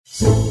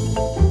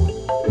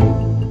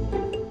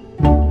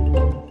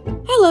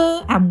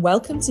and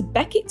welcome to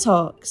Beckett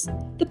Talks,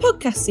 the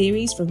podcast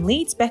series from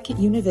Leeds Beckett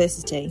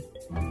University.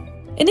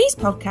 In these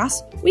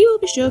podcasts, we will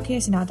be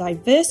showcasing our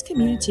diverse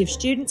community of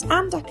students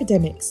and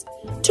academics,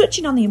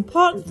 touching on the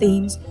important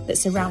themes that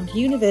surround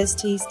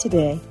universities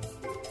today.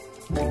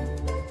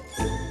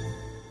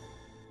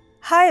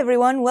 Hi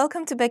everyone,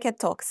 welcome to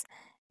Beckett Talks.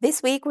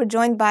 This week we're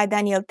joined by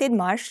Daniel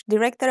Tidmarsh,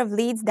 Director of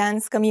Leeds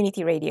Dance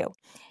Community Radio.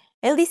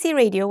 LDC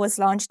Radio was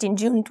launched in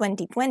June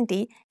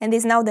 2020 and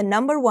is now the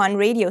 #1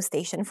 radio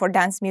station for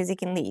dance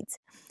music in Leeds.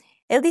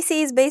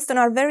 LDC is based on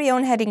our very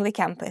own Headingley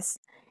Campus.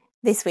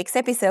 This week's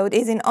episode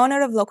is in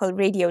honor of Local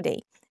Radio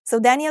Day, so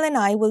Daniel and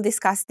I will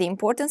discuss the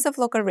importance of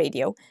local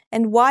radio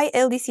and why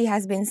LDC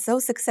has been so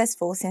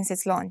successful since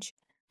its launch.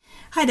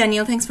 Hi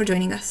Daniel, thanks for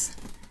joining us.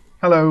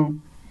 Hello.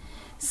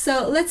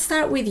 So let's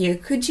start with you.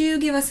 Could you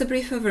give us a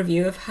brief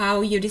overview of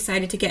how you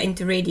decided to get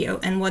into radio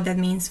and what that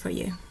means for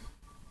you?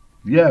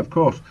 Yeah, of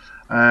course.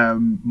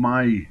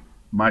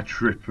 My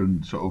trip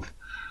and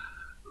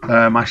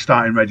my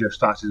start in radio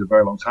started a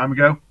very long time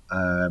ago.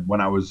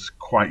 When I was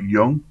quite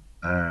young,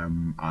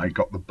 I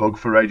got the bug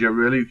for radio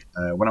really.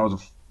 When I was a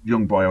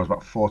young boy, I was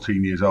about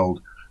 14 years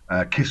old.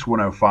 Kiss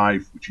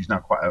 105, which is now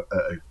quite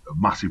a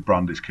massive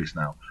brand, is Kiss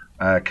now,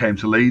 came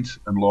to Leeds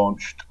and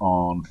launched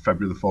on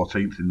February the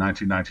 14th in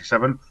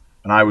 1997.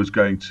 And I was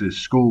going to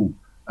school.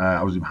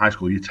 I was in high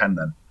school, year 10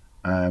 then.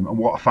 And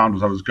what I found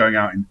was I was going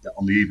out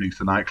on the evenings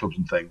to nightclubs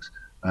and things.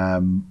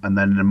 And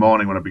then in the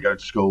morning when I'd be going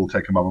to school,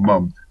 taken by my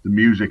mum, the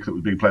music that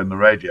was being played on the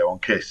radio on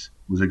Kiss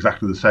was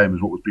exactly the same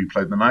as what was being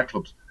played in the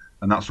nightclubs.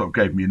 And that sort of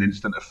gave me an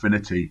instant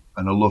affinity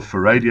and a love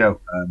for radio.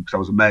 Because I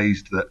was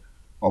amazed that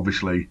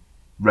obviously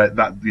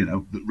that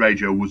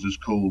radio was as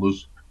cool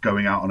as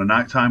going out on a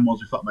night time was,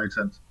 if that made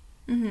sense.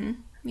 Mm-hmm.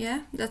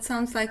 Yeah, that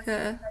sounds like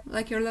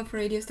your love for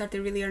radio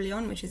started really early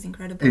on, which is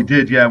incredible. It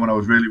did, yeah, when I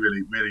was really,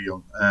 really, really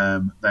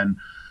young. Then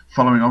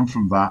following on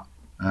from that,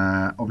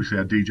 obviously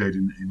I DJ'd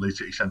in Leeds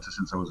City Centre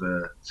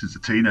since a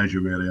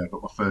teenager really. I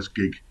got my first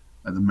gig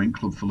at the Mint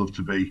Club for Love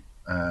to Be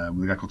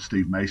with a guy called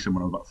Steve Mason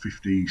when I was about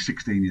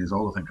 16 years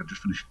old. I think I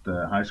just finished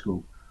high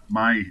school.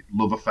 My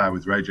love affair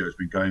with radio has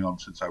been going on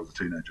since I was a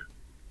teenager.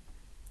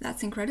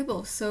 That's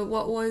incredible. So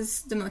what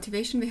was the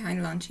motivation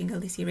behind launching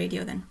LDC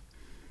Radio then?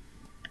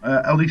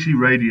 LDC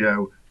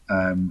Radio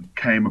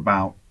came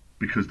about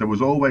because there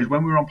was always,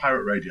 when we were on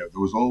pirate radio,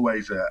 there was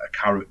always a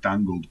carrot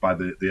dangled by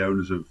the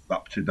owners of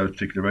those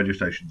particular radio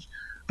stations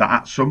that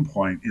at some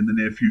point in the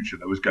near future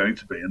there was going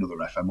to be another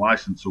FM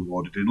licence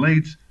awarded in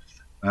Leeds.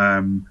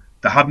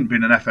 There hadn't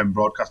been an FM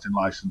broadcasting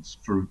licence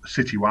for a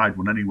citywide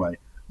one anyway,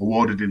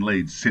 awarded in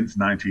Leeds since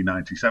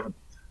 1997.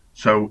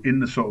 So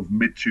in the sort of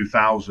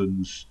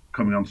mid-2000s,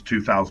 coming on to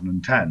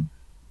 2010,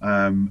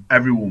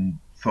 everyone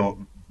thought,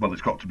 well,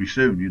 it's got to be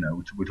soon,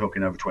 we're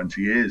talking over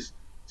 20 years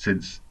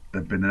since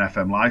there'd been an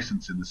FM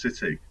licence in the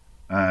city.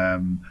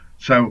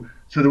 So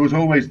there was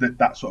always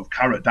that sort of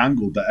carrot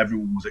dangled that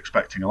everyone was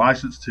expecting a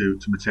licence to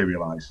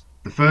materialise.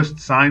 The first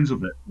signs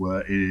of it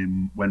were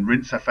when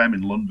Rinse FM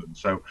in London.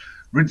 So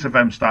Rinse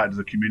FM started as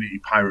a community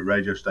pirate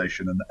radio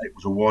station and it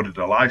was awarded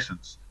a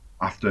licence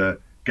after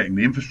getting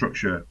the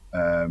infrastructure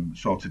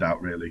sorted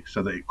out really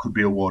so that it could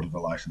be awarded a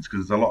licence,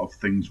 because there's a lot of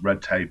things,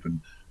 red tape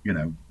and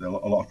a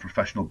lot of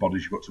professional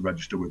bodies you've got to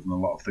register with and a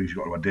lot of things you've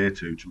got to adhere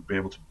to be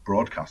able to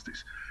broadcast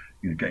this.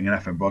 Getting an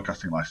FM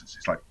broadcasting license,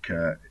 it's like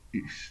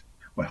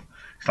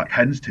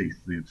hen's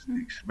teeth.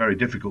 It's very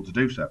difficult to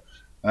do so.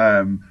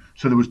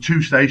 So there was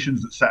two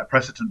stations that set a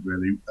precedent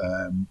really.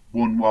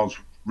 One was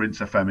Rinse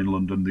FM in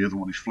London, the other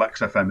one is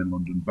Flex FM in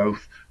London,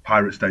 both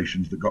pirate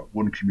stations that got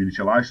one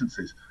community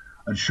licenses.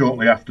 And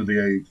shortly after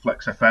the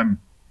Flex FM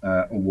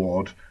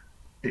award,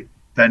 it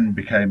then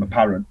became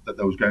apparent that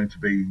there was going to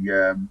be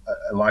a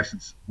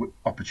license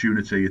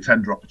opportunity, a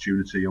tender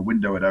opportunity, a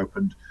window had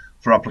opened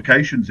for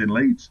applications in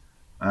Leeds.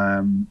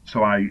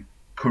 So I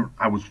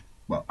was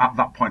at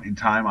that point in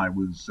time I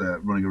was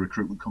running a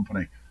recruitment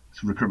company,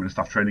 a recruitment and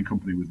staff training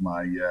company with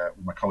my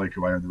colleague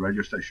who I owned the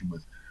radio station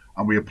with,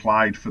 and we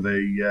applied for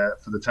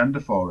the tender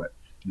for it.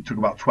 It took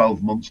about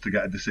 12 months to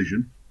get a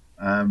decision,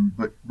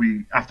 but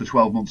after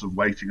 12 months of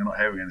waiting and not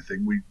hearing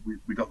anything,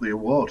 we got the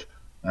award.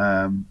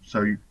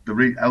 So the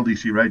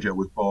LDC Radio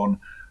was born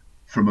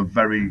from a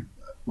very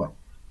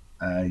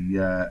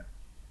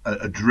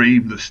a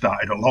dream that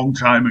started a long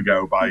time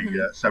ago by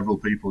several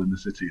people in the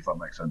city, if that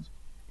makes sense.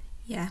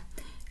 Yeah.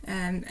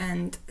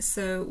 And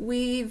so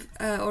we've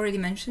already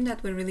mentioned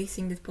that we're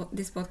releasing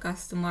this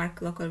podcast to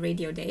mark Local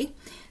Radio Day.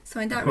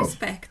 So in that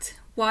respect,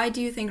 why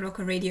do you think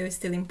local radio is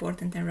still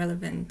important and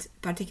relevant,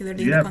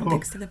 particularly in the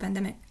context of the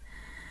pandemic?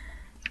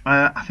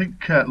 I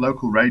think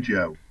local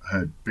radio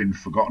had been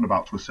forgotten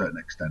about to a certain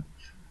extent.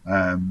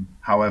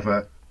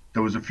 However,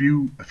 there was a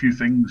few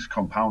things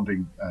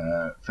compounding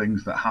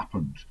things that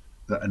happened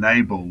that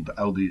enabled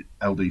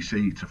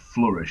LDC to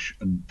flourish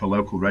and for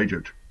local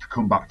radio to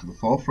come back to the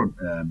forefront,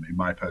 in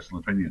my personal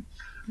opinion.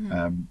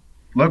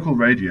 Local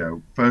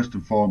radio, first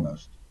and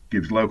foremost,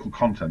 gives local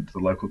content to the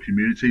local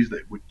communities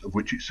of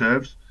which it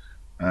serves,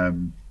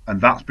 and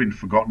that's been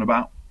forgotten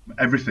about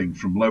everything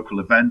from local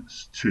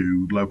events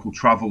to local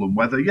travel and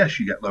weather. Yes,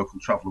 you get local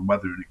travel and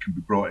weather, and it can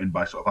be brought in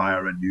by sort of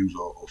IRN News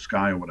or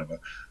Sky or whatever,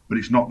 but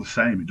it's not the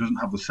same. It doesn't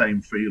have the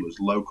same feel as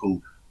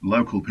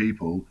local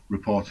people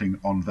reporting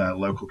on their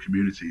local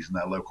communities and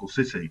their local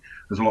city.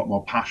 There's a lot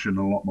more passion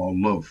and a lot more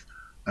love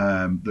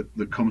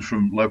that comes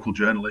from local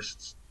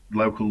journalists,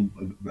 local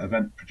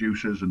event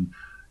producers, and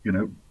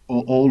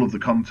all of the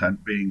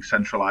content being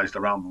centralised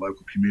around the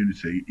local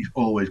community is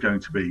always going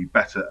to be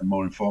better and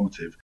more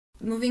informative.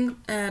 Moving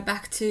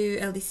back to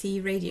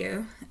LDC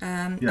Radio,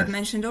 Yes. I've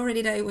mentioned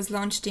already that it was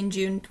launched in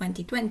June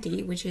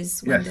 2020, which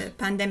is when Yes. the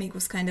pandemic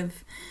was kind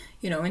of,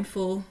 in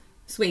full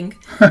swing.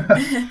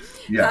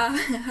 Yeah.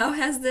 How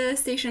has the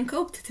station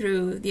coped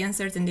through the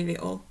uncertainty of it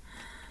all?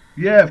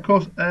 Yeah, of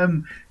course.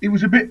 It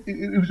was a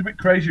bit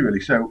crazy,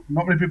 really. So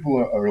not many people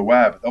are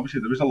aware, but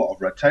obviously there is a lot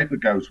of red tape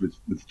that goes with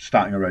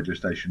starting a radio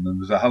station,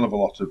 and there's a hell of a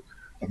lot of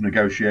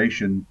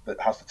negotiation that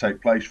has to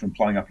take place, from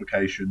planning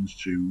applications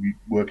to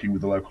working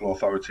with the local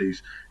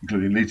authorities,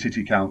 including Leeds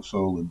City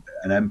Council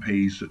and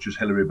MPs such as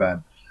Hilary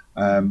Benn,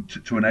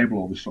 to enable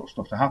all this sort of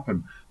stuff to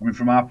happen. I mean,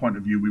 from our point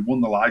of view, we won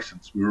the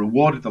licence. We were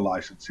awarded the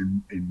licence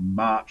in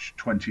March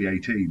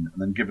 2018,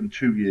 and then given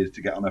 2 years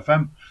to get on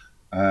FM.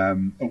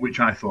 At which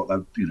I thought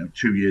that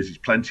 2 years is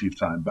plenty of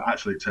time, but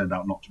actually it turned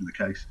out not to be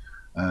the case,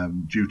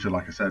 due to,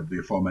 like I said, the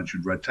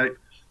aforementioned red tape.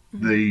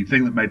 Mm-hmm. The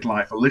thing that made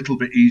life a little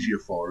bit easier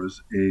for us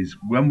is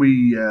when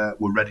we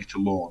were ready to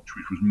launch,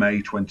 which was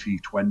May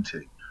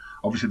 2020.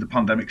 Obviously, the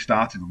pandemic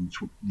started on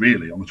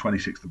the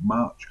 26th of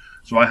March.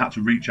 So I had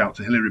to reach out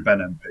to Hilary Benn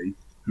MP,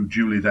 who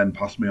duly then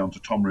passed me on to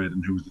Tom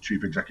Reardon, who was the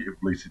Chief Executive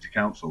of Leeds City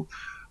Council.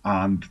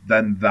 And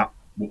then that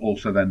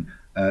also then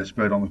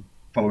spurred on the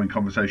following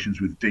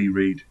conversations with Dee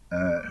Reid,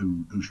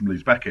 who's from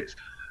Leeds Beckett,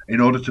 in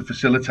order to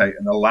facilitate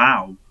and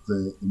allow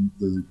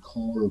the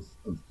core of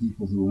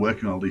people who were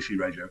working on LDC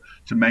Radio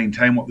to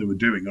maintain what they were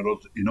doing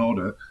in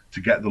order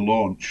to get the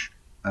launch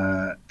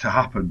to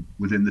happen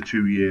within the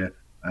 2-year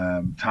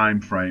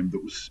time frame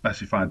that was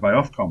specified by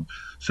Ofcom.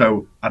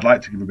 So I'd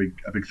like to give a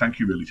big thank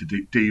you really to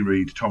Dee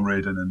Reid, Tom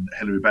Reardon and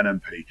Hilary Benn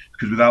MP,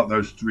 because without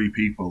those three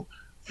people,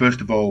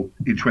 first of all,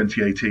 in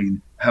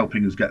 2018,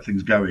 helping us get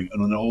things going,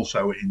 and then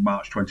also in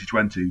March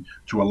 2020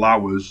 to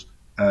allow us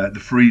the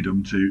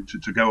freedom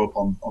to go up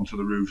onto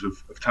the roofs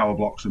of tower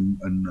blocks and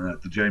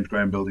the James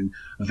Graham building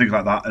and things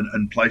like that,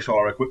 and place all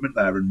our equipment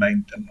there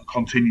and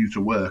continue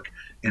to work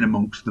in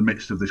amongst the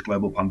midst of this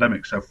global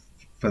pandemic. So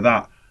for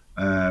that,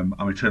 I'm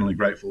eternally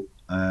grateful.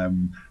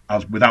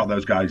 As without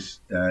those guys,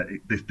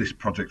 this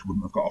project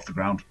wouldn't have got off the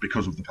ground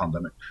because of the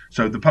pandemic.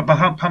 So the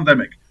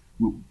pandemic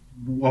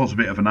was a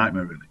bit of a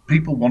nightmare, really.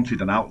 People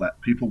wanted an outlet.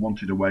 People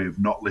wanted a way of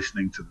not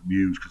listening to the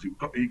news, because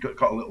it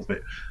got a little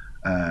bit.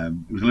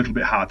 It was a little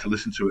bit hard to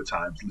listen to at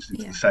times,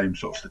 listening to the same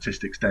sort of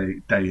statistics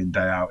day in,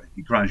 day out.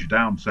 It grinds you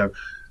down. So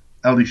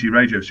LDC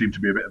Radio seemed to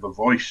be a bit of a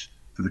voice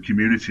for the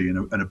community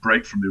and a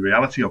break from the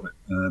reality of it.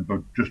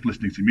 But just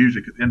listening to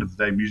music, at the end of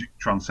the day, music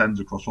transcends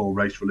across all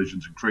race,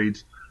 religions and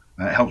creeds.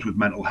 It helps with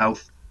mental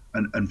health.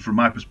 And from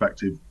my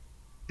perspective,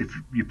 if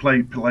you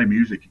play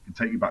music, it can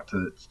take you back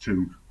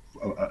to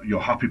your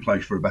happy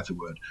place, for a better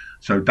word.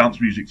 So dance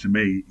music to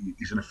me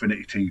is an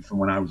affinity from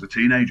when I was a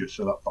teenager.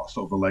 So that's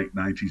sort of the late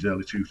 90s,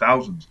 early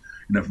 2000s.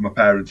 For my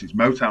parents, it's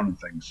Motown and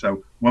things.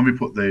 So when we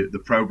put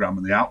the program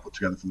and the output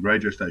together for the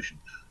radio station,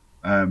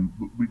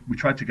 we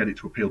tried to get it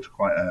to appeal to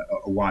quite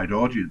a wide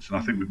audience, and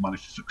I think we've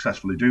managed to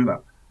successfully do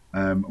that.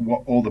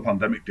 What all the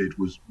pandemic did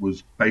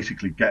was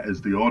basically get us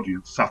the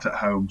audience sat at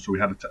home. So we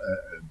had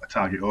a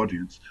target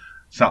audience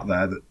sat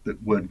there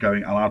that weren't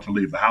allowed to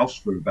leave the house,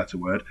 for a better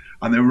word,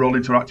 and they were all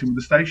interacting with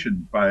the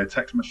station via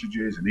text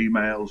messages and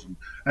emails, and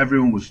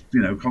everyone was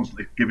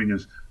constantly giving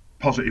us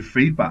positive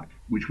feedback,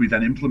 which we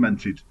then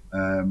implemented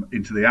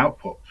into the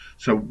output.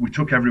 So we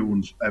took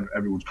everyone's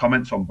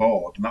comments on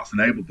board, and that's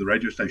enabled the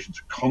radio station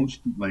to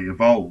constantly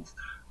evolve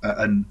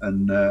and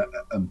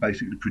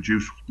basically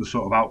produce the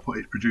sort of output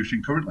it's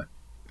producing currently.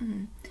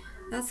 Mm-hmm.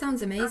 That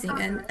sounds amazing.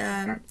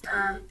 And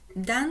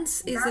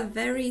dance is a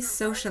very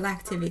social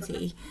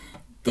activity.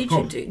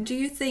 Do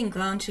you think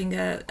launching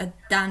a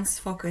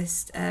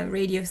dance-focused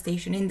radio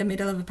station in the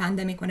middle of a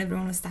pandemic when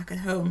everyone was stuck at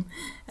home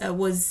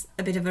was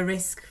a bit of a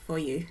risk for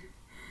you?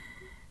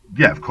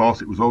 Yeah, of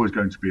course, it was always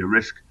going to be a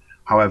risk.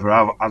 However,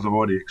 as I've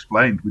already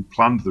explained, we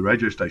planned the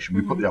radio station.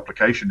 We put the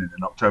application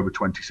in October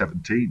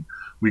 2017.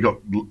 We got,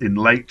 in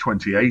late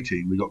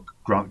 2018, we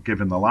got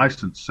given the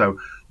license. So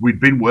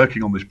we'd been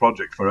working on this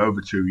project for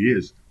over 2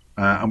 years.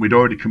 And we'd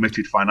already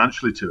committed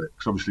financially to it,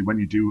 because obviously when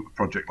you do a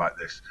project like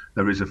this,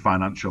 there is a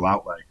financial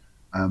outlay.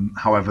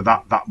 However,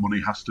 that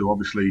money has to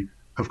obviously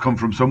have come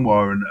from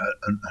somewhere and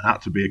had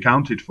to be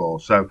accounted for.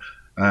 So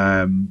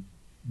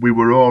we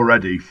were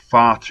already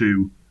far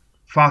too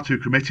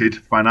committed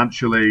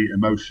financially,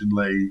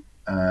 emotionally.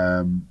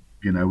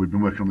 We'd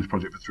been working on this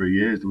project for 3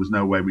 years. There was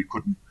no way we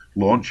couldn't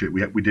launch it.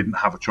 We didn't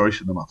have a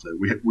choice in the matter.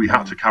 We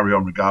had to carry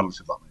on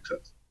regardless, if that makes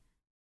sense.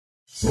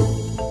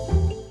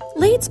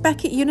 Leeds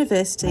Beckett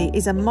University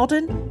is a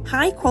modern,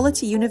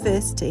 high-quality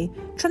university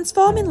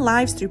transforming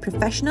lives through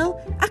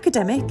professional,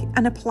 academic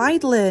and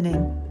applied learning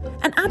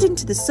and adding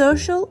to the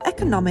social,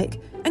 economic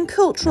and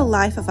cultural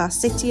life of our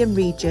city and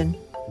region.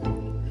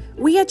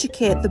 We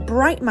educate the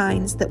bright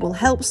minds that will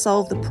help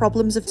solve the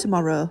problems of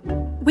tomorrow.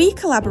 We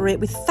collaborate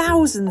with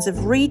thousands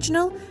of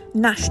regional,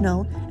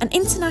 national and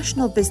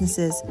international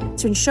businesses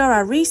to ensure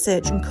our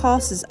research and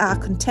courses are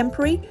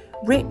contemporary,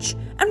 rich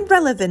and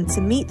relevant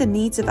to meet the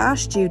needs of our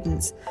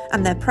students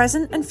and their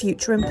present and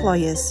future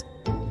employers.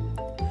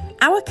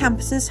 Our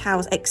campuses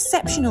house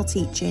exceptional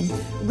teaching,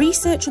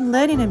 research and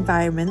learning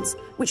environments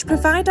which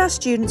provide our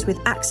students with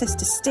access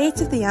to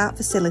state-of-the-art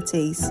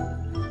facilities.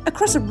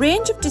 Across a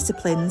range of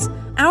disciplines,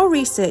 our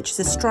researchers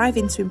are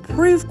striving to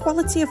improve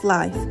quality of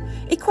life,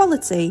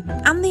 equality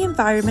and the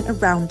environment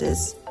around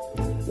us.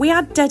 We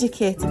are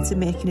dedicated to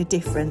making a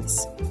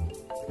difference.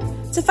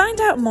 To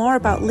find out more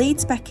about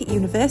Leeds Beckett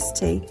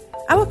University,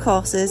 our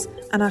courses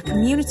and our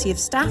community of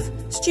staff,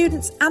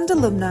 students and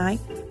alumni,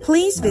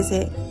 please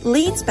visit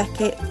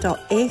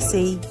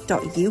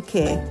leedsbeckett.ac.uk.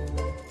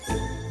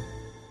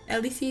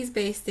 LDC is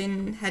based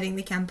in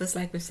Headingley Campus,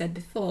 like we've said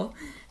before,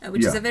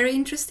 which is a very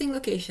interesting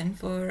location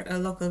for a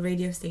local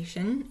radio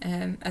station,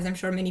 as I'm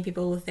sure many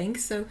people will think.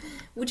 So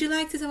would you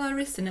like to tell our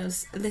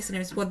listeners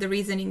what the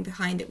reasoning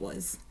behind it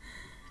was?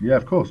 Yeah,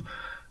 of course.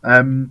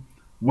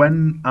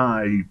 When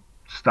I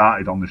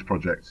started on this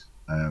project,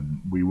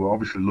 we were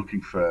obviously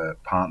looking for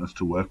partners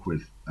to work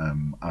with,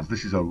 as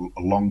this is a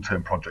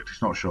long-term project.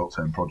 It's not a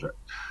short-term project.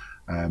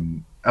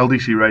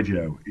 LDC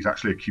Radio is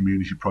actually a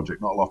community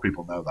project. Not a lot of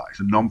people know that. It's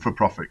a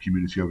non-for-profit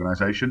community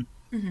organisation.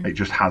 Mm-hmm. It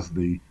just has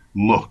the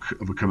look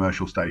of a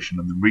commercial station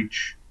and the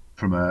reach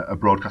from a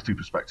broadcasting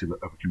perspective of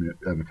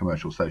a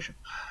commercial station.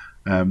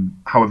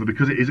 However,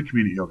 because it is a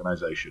community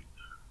organisation,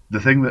 the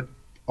thing that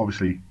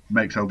obviously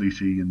makes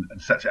LDC and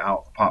sets it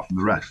out apart from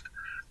the rest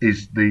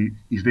is the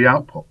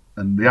output.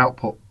 And the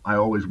output I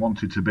always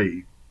wanted to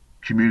be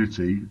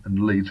community and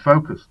Leeds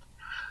focused.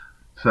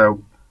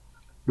 So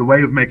the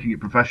way of making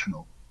it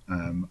professional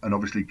and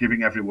obviously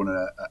giving everyone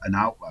an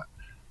outlet,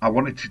 I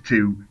wanted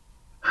to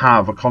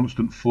have a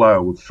constant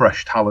flow of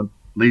fresh talent.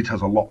 Leeds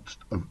has a lot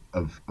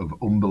of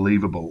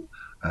unbelievable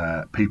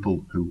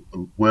people who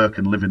work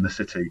and live in the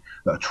city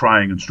that are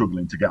trying and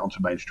struggling to get onto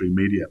mainstream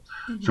media.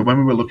 Mm-hmm. So when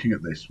we were looking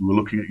at this, we were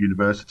looking at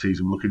universities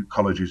and we were looking at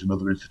colleges and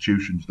other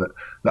institutions that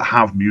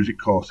have music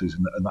courses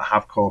and that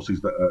have courses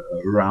that are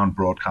around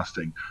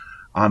broadcasting.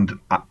 And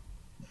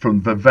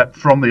from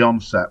the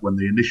onset, when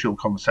the initial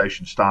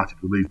conversation started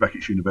with Leeds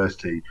Beckett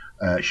University,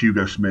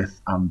 Hugo Smith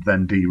and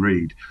then Dee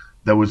Reed,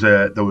 there was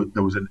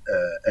an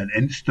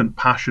instant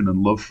passion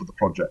and love for the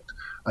project,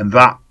 and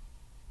that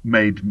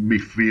made me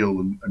feel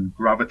and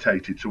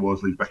gravitated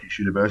towards Leeds Beckett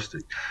University,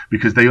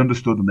 because they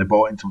understood and they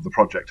bought into the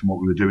project and what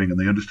we were doing, and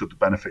they understood the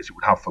benefits it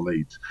would have for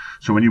Leeds.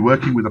 So when you're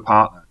working with a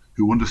partner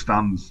who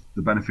understands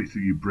the benefits that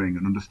you bring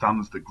and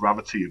understands the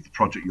gravity of the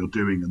project you're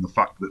doing and the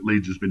fact that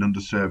Leeds has been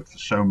underserved for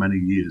so many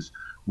years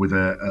with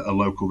a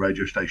local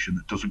radio station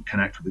that doesn't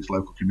connect with its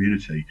local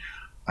community,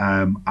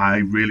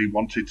 I really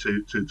wanted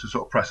to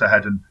sort of press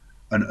ahead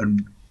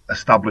and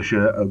establish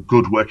a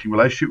good working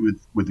relationship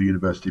with the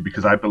university,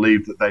 because I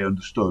believed that they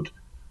understood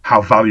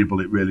how valuable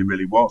it really,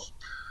 really was.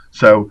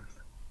 So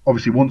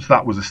obviously once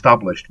that was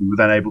established, we were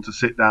then able to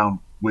sit down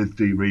with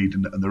Dee Reed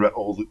and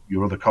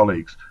your other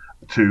colleagues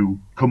to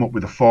come up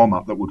with a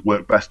format that would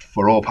work best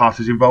for all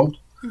parties involved.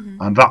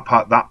 Mm-hmm. And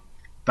that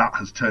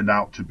has turned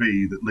out to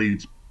be that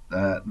Leeds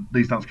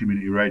Dance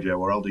Community Radio,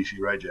 or LDC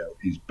Radio,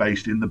 is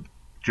based in the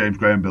James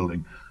Graham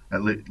building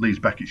at Leeds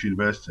Beckett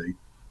University.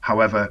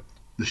 However,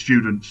 the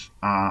students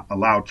are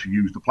allowed to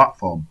use the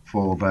platform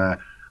for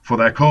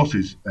their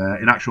courses.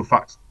 In actual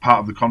fact, part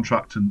of the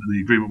contract and the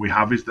agreement we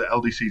have is that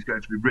LDC is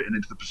going to be written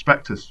into the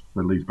prospectus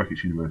for Leeds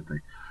Beckett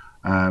University,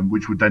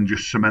 which would then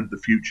just cement the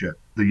future.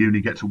 The uni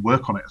get to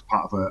work on it as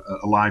part of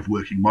a live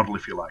working model,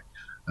 if you like.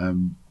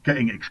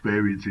 Getting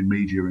experience in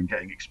media and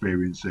getting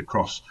experience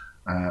across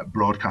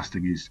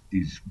broadcasting is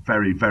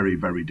very, very,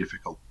 very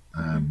difficult.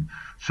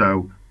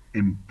 So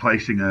in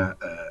placing a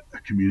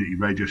community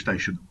radio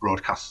station that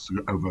broadcasts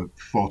over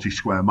 40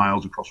 square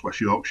miles across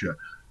West Yorkshire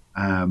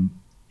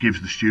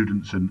gives the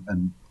students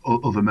and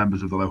other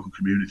members of the local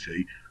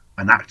community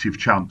an active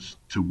chance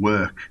to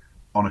work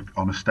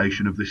on a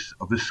station of this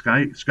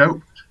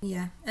scope.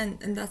 Yeah,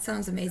 and that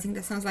sounds amazing.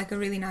 That sounds like a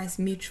really nice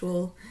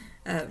mutual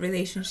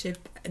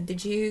relationship.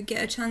 Did you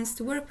get a chance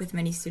to work with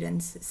many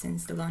students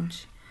since the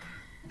launch?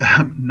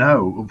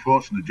 No,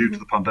 unfortunately, due to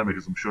the pandemic,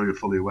 as I'm sure you're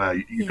fully aware,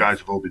 you guys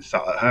have all been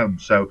sat at home,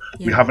 so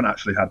we haven't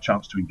actually had a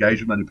chance to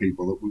engage with many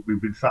people. We've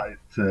been sat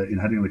in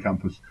Headingley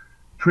Campus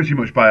pretty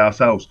much by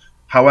ourselves.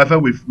 However,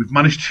 we've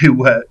managed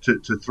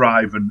to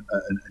thrive and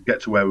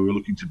get to where we were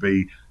looking to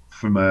be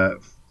from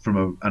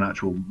an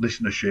actual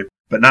listenership.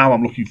 But now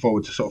I'm looking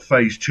forward to sort of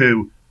phase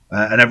 2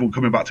 and everyone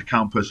coming back to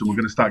campus, and we're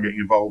going to start getting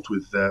involved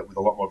with a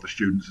lot more of the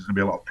students. There's going to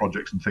be a lot of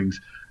projects and things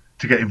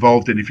to get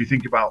involved in. If you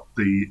think about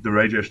the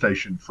radio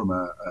station from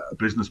a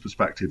business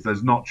perspective,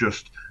 there's not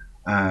just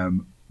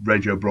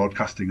radio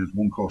broadcasting as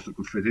one course that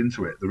could fit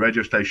into it. The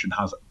radio station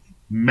has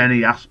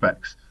many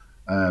aspects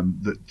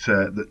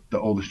that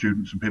all the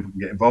students and people can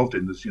get involved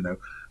in. There's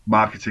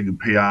marketing and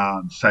PR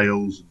and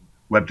sales and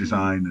web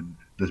design, and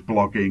there's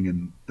blogging,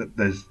 and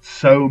there's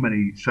so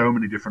many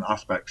different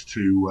aspects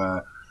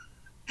to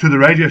the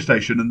radio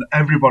station, and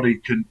everybody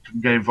can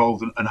get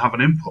involved and have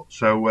an input.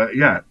 So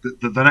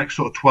the next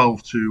sort of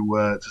 12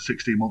 to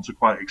 16 months are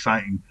quite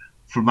exciting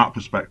from that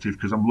perspective,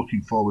 because I'm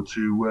looking forward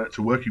to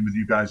working with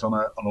you guys on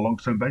a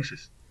long-term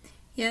basis.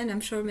 Yeah, and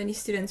I'm sure many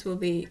students will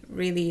be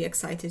really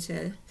excited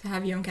to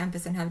have you on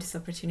campus and have this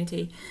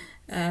opportunity.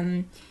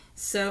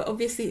 So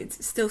obviously,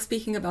 it's still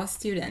speaking about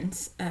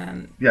students.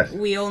 Yes.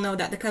 We all know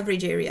that the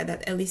coverage area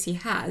that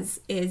LDC has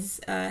is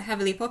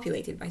heavily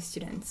populated by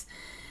students.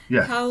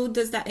 Yeah. How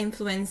does that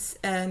influence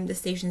the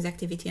station's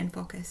activity and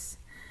focus?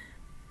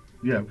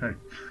 Yeah, okay.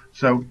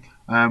 So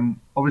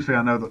obviously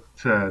I know that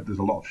there's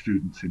a lot of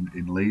students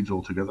in Leeds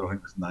altogether. I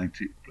think there's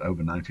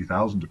over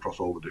 90,000 across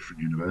all the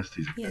different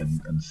universities. Yes.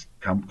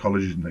 and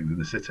colleges and things in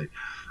the city.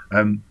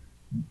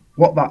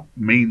 What that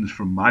means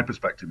from my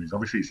perspective is,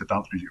 obviously it's a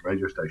dance music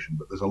radio station,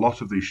 but there's a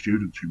lot of these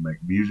students who make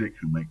music,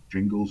 who make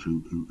jingles,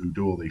 who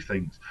do all these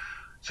things.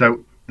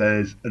 So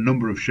there's a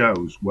number of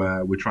shows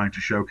where we're trying to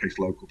showcase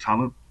local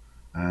talent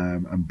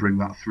and bring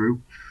that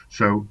through.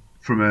 So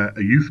from a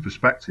youth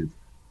perspective,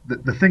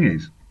 the thing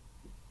is,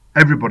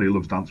 everybody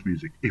loves dance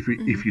music. If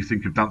you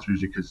think of dance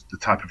music as the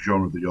type of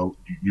genre that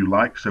you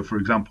like. So, for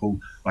example,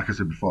 like I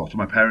said before, to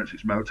my parents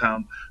it's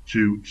Motown.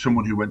 To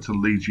someone who went to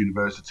Leeds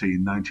University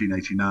in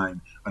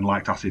 1989 and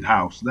liked acid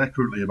house, they're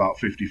currently about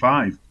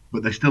 55,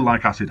 but they still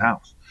like acid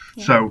house.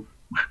 Yeah. So,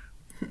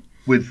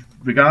 with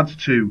regards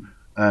to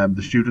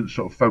the students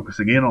sort of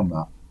focusing in on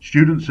that,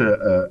 students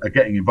are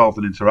getting involved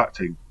and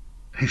interacting.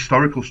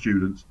 Historical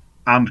students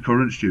and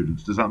current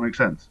students. Does that make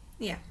sense?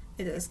 Yeah,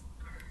 it does.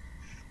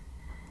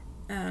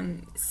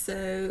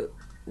 So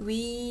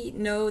we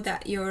know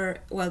that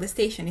the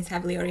station is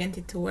heavily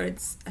oriented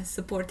towards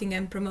supporting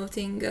and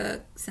promoting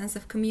a sense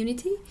of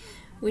community,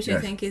 which yes.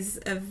 I think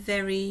is a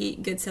very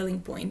good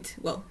selling point.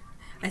 Well,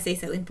 I say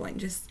selling point,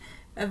 just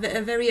a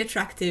very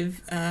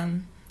attractive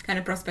kind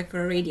of prospect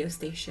for a radio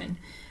station.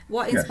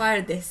 What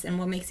inspired this, and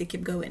what makes it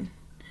keep going?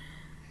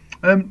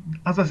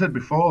 As I said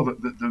before,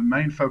 the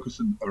main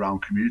focus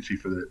around community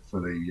for the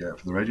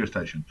radio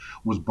station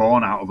was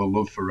born out of a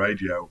love for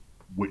radio,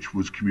 which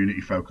was community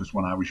focused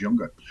when I was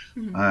younger.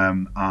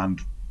 Mm-hmm. And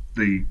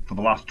for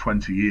the last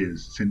 20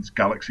 years, since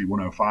Galaxy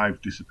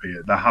 105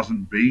 disappeared, there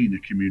hasn't been a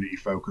community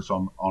focus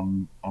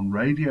on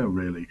radio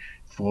really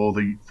for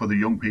the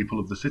young people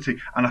of the city.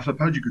 And I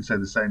suppose you could say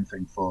the same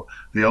thing for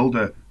the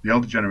older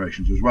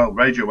generations as well.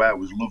 Radio Air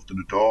was loved and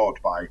adored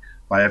by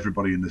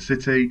everybody in the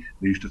city.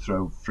 They used to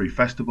throw free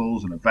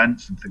festivals and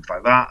events and things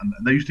like that, and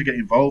they used to get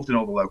involved in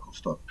all the local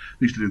stuff.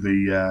 They used to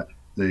do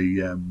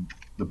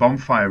the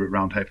bonfire at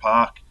Roundhay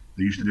Park.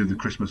 They used to do the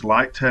Christmas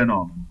light turn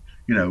on.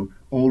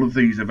 All of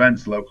these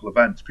events, local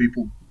events,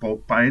 people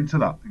buy into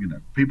that.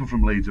 People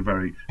from Leeds are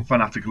very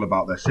fanatical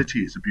about their city.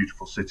 It's a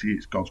beautiful city.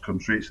 It's God's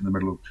country. It's in the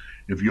middle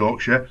of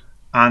Yorkshire.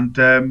 And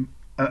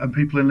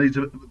people in Leeds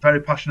are very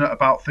passionate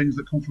about things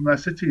that come from their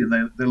city,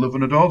 and they love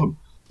and adore them.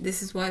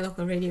 This is why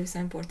local radio is so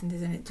important,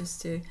 isn't it?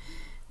 Just to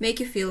make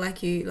you feel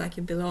like you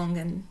belong,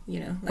 and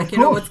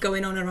know what's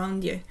going on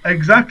around you.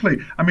 Exactly.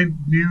 I mean,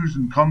 news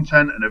and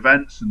content and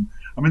events, and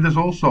I mean, there's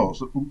all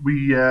sorts.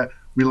 We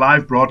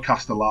live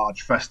broadcast a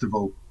large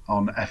festival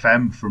on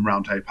FM from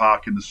Roundhay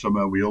Park in the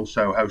summer. We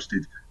also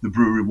hosted the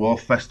Brewery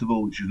Wharf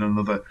Festival, which is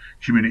another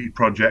community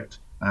project,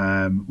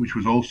 which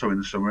was also in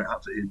the summer. It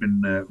had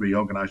been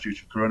reorganised due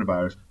to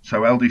coronavirus.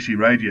 So LDC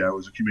Radio,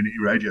 as a community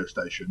radio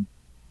station,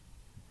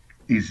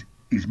 is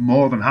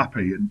more than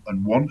happy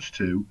and wants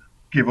to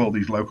give all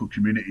these local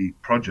community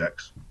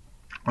projects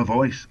a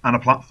voice and a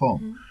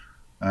platform.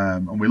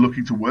 Mm-hmm. And we're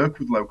looking to work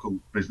with local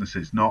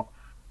businesses.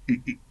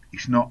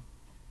 It's not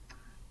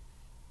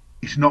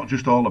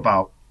just all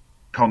about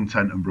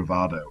content and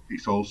bravado.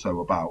 It's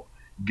also about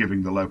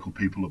giving the local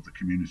people of the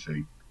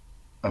community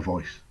a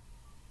voice.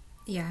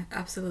 Yeah,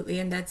 absolutely,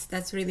 and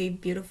that's really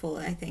beautiful,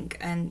 I think.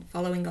 And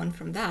following on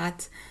from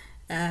that,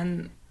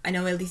 I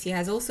know LDC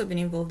has also been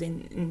involved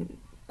in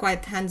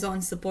quite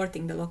hands-on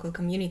supporting the local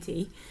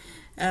community,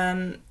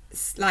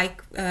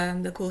 like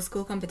the Cool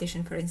School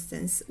competition, for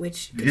instance.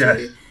 Which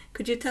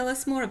could you tell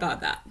us more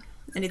about that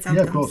and its outcomes?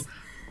 Yeah, of course.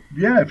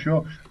 Yeah,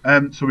 sure.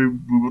 So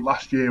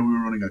last year we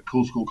were running a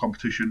Cool School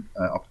competition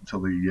up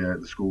until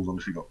the schools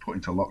obviously got put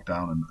into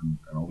lockdown and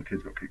all the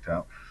kids got kicked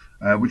out,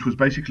 which was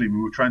basically we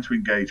were trying to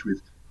engage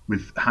with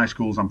high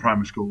schools and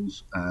primary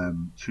schools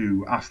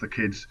to ask the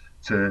kids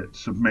to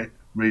submit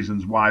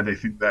reasons why they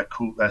think their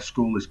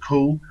school is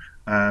cool,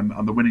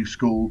 and the winning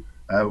school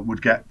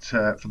would get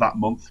for that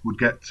month would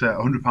get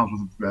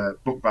 £100 worth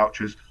of book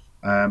vouchers,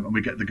 and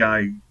we get the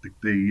guy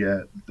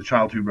the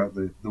child who wrote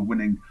the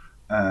winning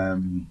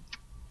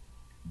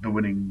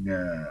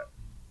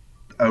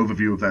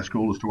overview of their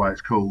school as to why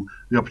it's cool,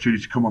 the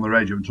opportunity to come on the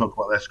radio and talk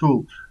about their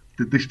school.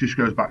 this just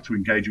goes back to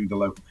engaging with the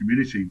local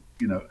community.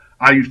 You know,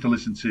 I used to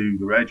listen to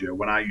the radio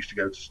when I used to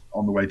go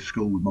on the way to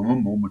school with my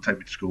mum. Mum would take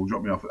me to school,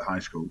 drop me off at high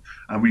school,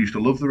 and we used to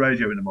love the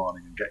radio in the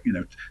morning and get, you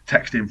know,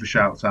 text in for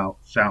shout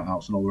outs and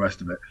all the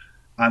rest of it.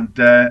 And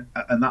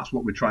that's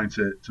what we're trying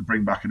to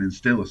bring back and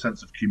instill a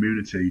sense of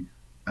community,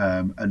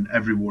 and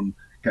everyone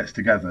gets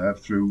together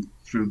through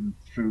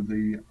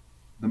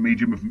the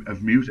medium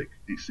of music.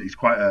 It's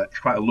quite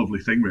a lovely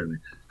thing, really,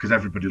 because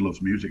everybody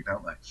loves music,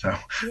 don't they? So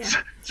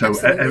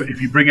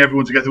if you bring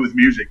everyone together with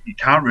music, you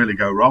can't really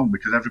go wrong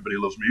because everybody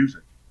loves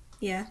music.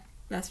 Yeah,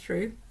 that's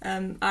true.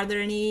 Are there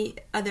any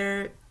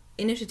other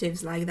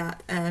initiatives like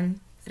that? I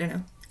don't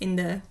know, in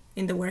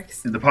the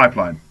works? In the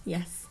pipeline?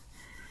 Yes.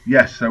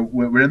 Yes. So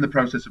we're in the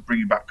process of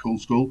bringing back Cool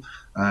School,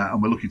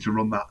 and we're looking to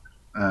run that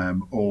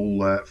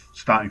all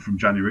starting from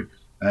January.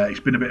 It's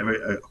been a bit of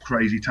a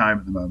crazy time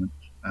at the moment.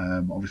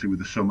 Obviously with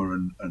the summer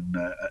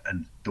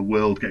and the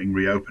world getting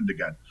reopened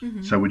again.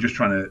 Mm-hmm. So we're just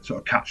trying to sort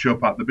of catch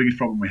up. The biggest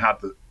problem we had,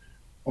 that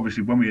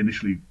obviously when we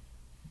initially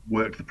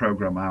worked the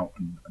programme out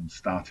and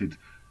started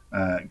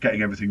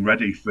getting everything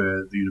ready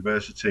for the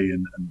university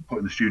and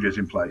putting the studios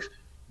in place,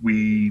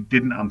 we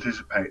didn't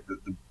anticipate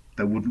that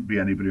there wouldn't be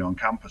anybody on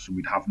campus and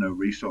we'd have no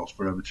resource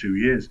for over 2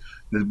 years.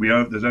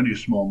 There's only a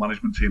small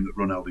management team that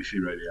run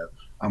LDC Radio,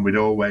 and we'd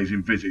always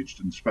envisaged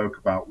and spoke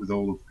about with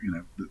all of, you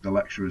know, the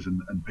lecturers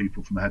and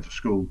people from the heads of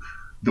school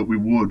that we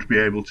would be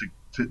able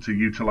to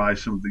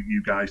utilise some of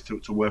you guys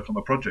to work on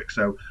the project.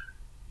 So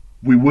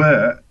we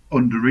were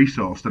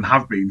under-resourced and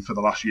have been for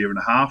the last year and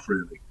a half,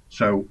 really.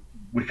 So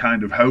we're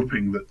kind of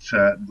hoping that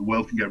the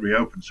world can get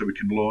reopened so we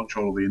can launch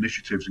all of the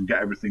initiatives and get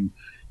everything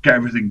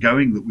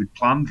going that we'd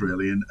planned,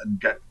 really, and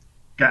get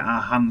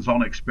our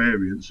hands-on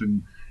experience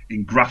and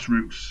in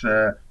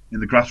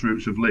the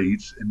grassroots of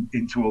Leeds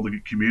into all the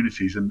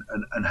communities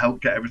and help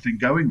get everything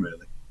going,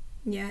 really.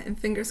 Yeah, and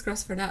fingers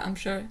crossed for that, I'm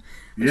sure.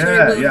 I'm sure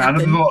it will happen. And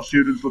there's a lot of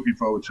students looking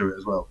forward to it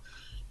as well.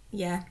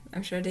 Yeah,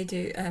 I'm sure they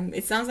do.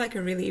 It sounds like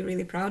you're really,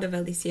 really proud of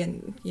LDC,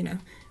 and, you know,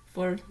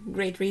 for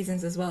great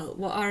reasons as well.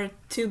 What are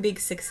 2 big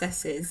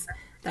successes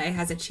that it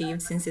has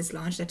achieved since its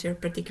launch that you're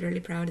particularly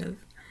proud of?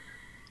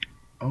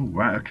 Oh,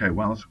 right, okay,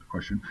 well, that's a good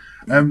question.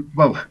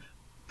 Well,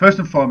 first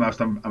and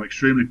foremost, I'm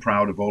extremely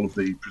proud of all of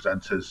the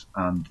presenters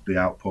and the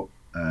output.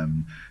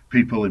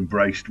 People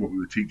embraced what we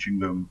were teaching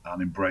them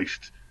and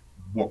embraced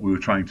what we were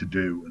trying to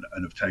do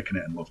and have taken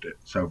it and loved it.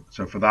 So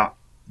for that,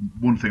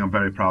 one thing I'm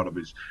very proud of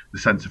is the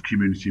sense of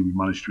community we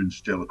managed to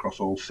instill across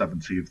all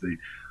 70 of the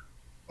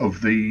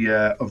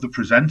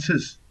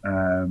presenters.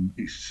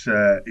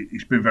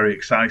 It's been very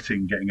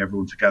exciting getting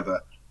everyone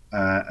together,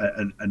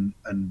 and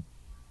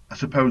I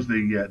suppose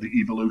the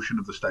evolution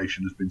of the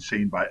station has been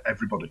seen by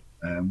everybody,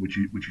 which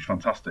is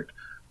fantastic.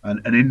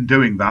 And in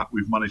doing that,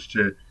 we've managed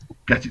to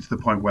get it to the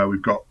point where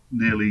we've got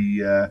nearly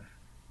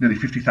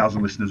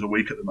 50,000 listeners a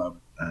week at the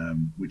moment,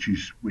 which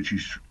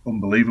is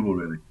unbelievable,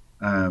 really.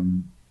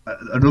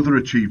 Another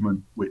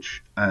achievement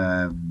which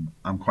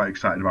I'm quite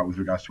excited about with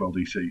regards to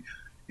LDC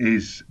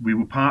is we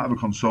were part of a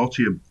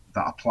consortium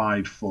that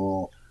applied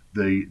for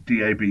the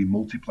DAB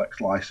multiplex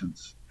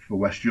licence for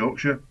West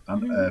Yorkshire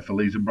and for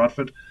Leeds and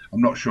Bradford.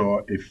 I'm not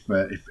sure if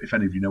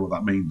any of you know what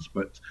that means,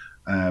 but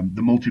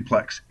the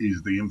multiplex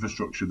is the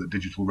infrastructure that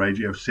digital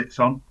radio sits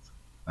on.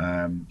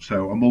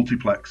 So a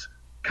multiplex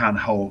can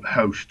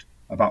host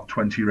about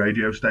 20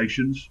 radio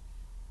stations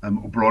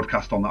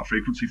broadcast on that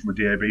frequency from a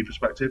DAB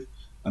perspective.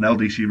 And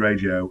LDC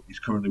Radio is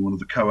currently one of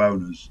the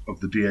co-owners of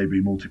the DAB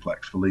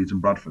multiplex for Leeds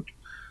and Bradford.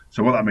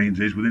 So what that means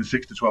is within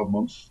 6 to 12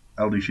 months,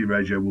 LDC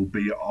Radio will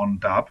be on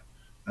DAB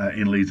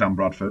in Leeds and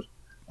Bradford.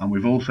 And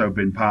we've also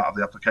been part of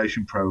the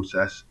application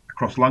process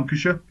across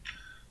Lancashire.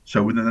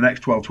 So within the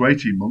next 12 to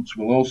 18 months,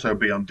 we'll also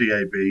be on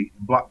DAB in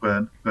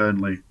Blackburn,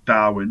 Burnley,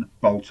 Darwin,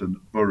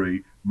 Bolton,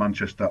 Bury,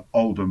 Manchester,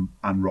 Oldham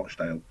and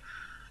Rochdale.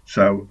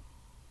 So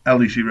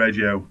LDC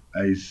Radio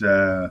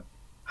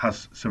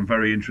has some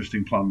very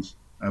interesting plans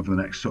over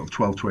the next sort of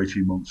 12 to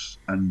 18 months,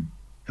 and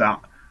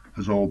that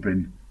has all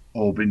been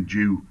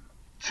due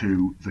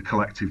to the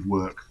collective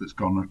work that's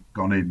gone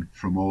in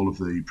from all of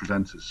the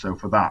presenters. So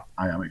for that,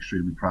 I am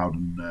extremely proud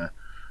and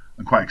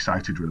quite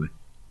excited, really.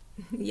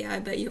 Yeah, I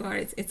bet you are.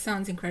 It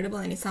sounds incredible,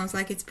 and it sounds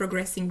like it's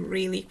progressing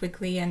really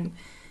quickly and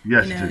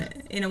yes,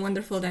 in a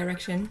wonderful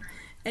direction.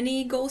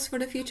 Any goals for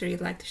the future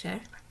you'd like to share?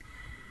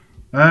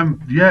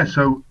 Yeah,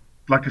 so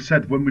like I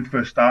said, when we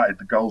first started,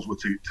 the goals were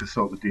to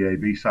sort the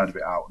DAB side of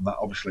it out, and that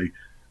obviously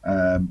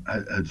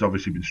has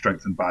obviously been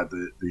strengthened by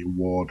the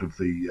award of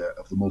the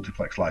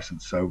multiplex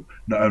license. So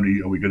not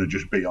only are we going to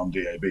just be on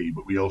DAB,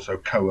 but we also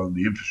co-own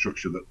the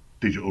infrastructure that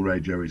digital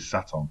radio is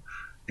sat on.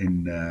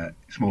 In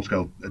small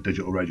scale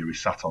digital radio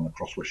is sat on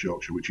across West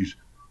Yorkshire, which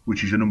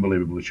is an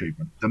unbelievable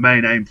achievement. The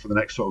main aim for the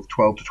next sort of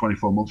 12 to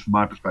 24 months, from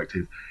my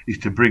perspective, is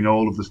to bring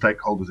all of the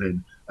stakeholders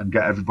in and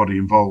get everybody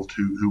involved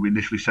who we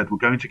initially said were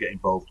going to get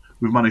involved.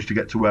 We've managed to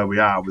get to where we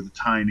are with a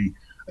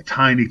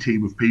tiny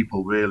team of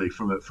people, really,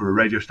 for a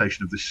radio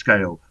station of this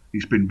scale.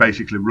 It's been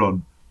basically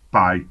run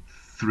by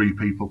 3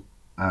 people,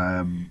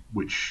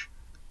 which,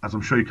 as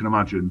I'm sure you can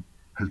imagine,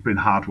 has been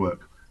hard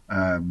work.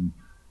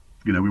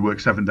 we work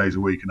 7 days a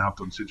week and have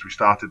done since we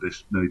started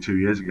this nearly 2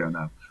 years ago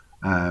now.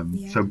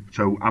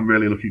 So I'm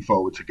really looking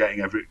forward to getting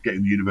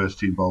the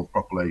university involved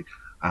properly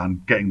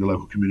and getting the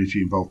local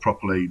community involved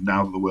properly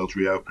now that the world's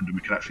reopened and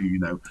we can actually,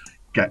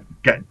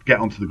 get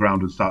onto the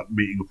ground and start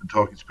meeting up and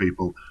talking to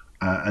people.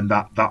 And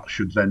that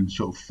should then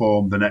sort of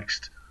form the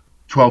next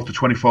 12 to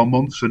 24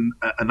 months. And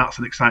that's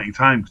an exciting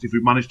time, because if we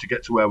manage to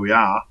get to where we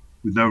are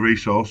with no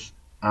resource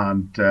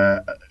and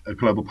a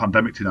global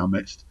pandemic in our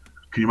midst,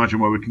 can you imagine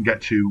where we can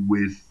get to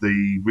with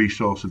the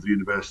resource of the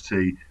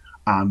university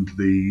and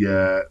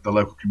the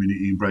local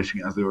community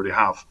embracing it as they already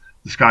have?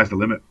 The sky's the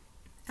limit.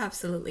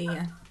 Absolutely,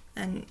 yeah.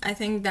 And I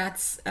think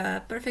that's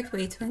a perfect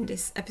way to end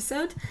this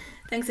episode.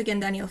 Thanks again,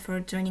 Daniel, for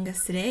joining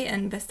us today,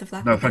 and best of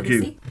luck with thank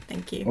LDC. you.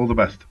 Thank you. All the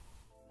best.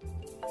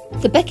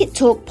 The Beckett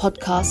Talk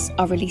podcasts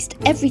are released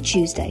every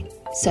Tuesday,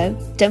 so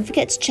don't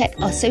forget to check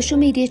our social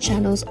media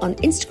channels on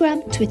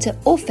Instagram, Twitter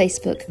or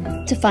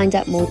Facebook to find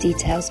out more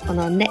details on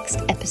our next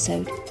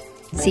episode.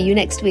 See you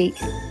next week.